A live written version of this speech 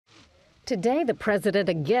Today, the president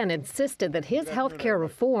again insisted that his health care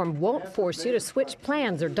reform won't force you to switch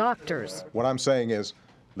plans or doctors. What I'm saying is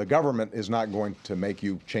the government is not going to make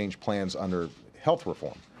you change plans under health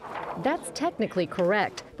reform. That's technically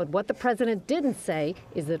correct, but what the president didn't say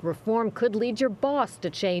is that reform could lead your boss to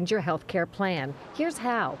change your health care plan. Here's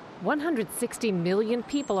how. 160 million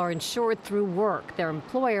people are insured through work. Their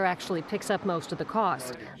employer actually picks up most of the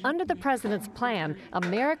cost. Under the president's plan,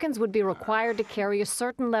 Americans would be required to carry a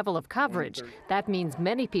certain level of coverage. That means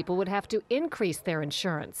many people would have to increase their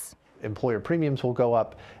insurance. Employer premiums will go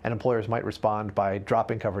up, and employers might respond by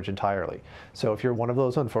dropping coverage entirely. So if you're one of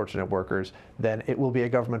those unfortunate workers, then it will be a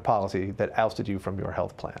government policy that ousted you from your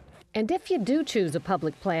health plan. And if you do choose a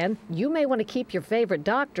public plan, you may want to keep your favorite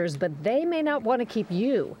doctors, but they may not want to keep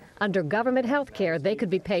you. Under government health care, they could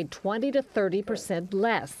be paid 20 to 30%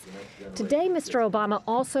 less. Today, Mr. Obama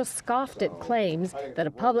also scoffed at claims that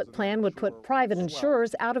a public plan would put private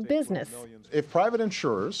insurers out of business. If private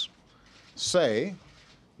insurers say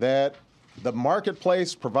that the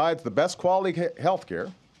marketplace provides the best quality health care,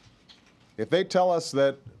 if they tell us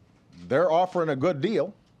that they're offering a good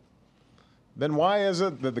deal, then why is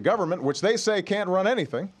it that the government, which they say can't run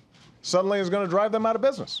anything, suddenly is going to drive them out of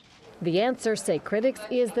business? The answer, say critics,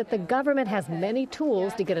 is that the government has many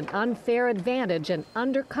tools to get an unfair advantage and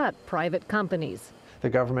undercut private companies. The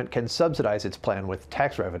government can subsidize its plan with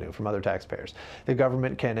tax revenue from other taxpayers. The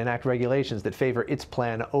government can enact regulations that favor its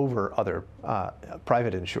plan over other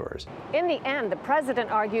private insurers. In the end, the president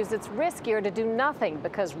argues it's riskier to do nothing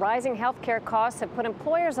because rising health care costs have put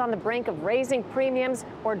employers on the brink of raising premiums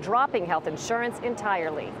or dropping health insurance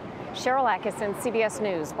entirely. Sharyl Attkisson, CBS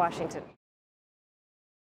News, Washington.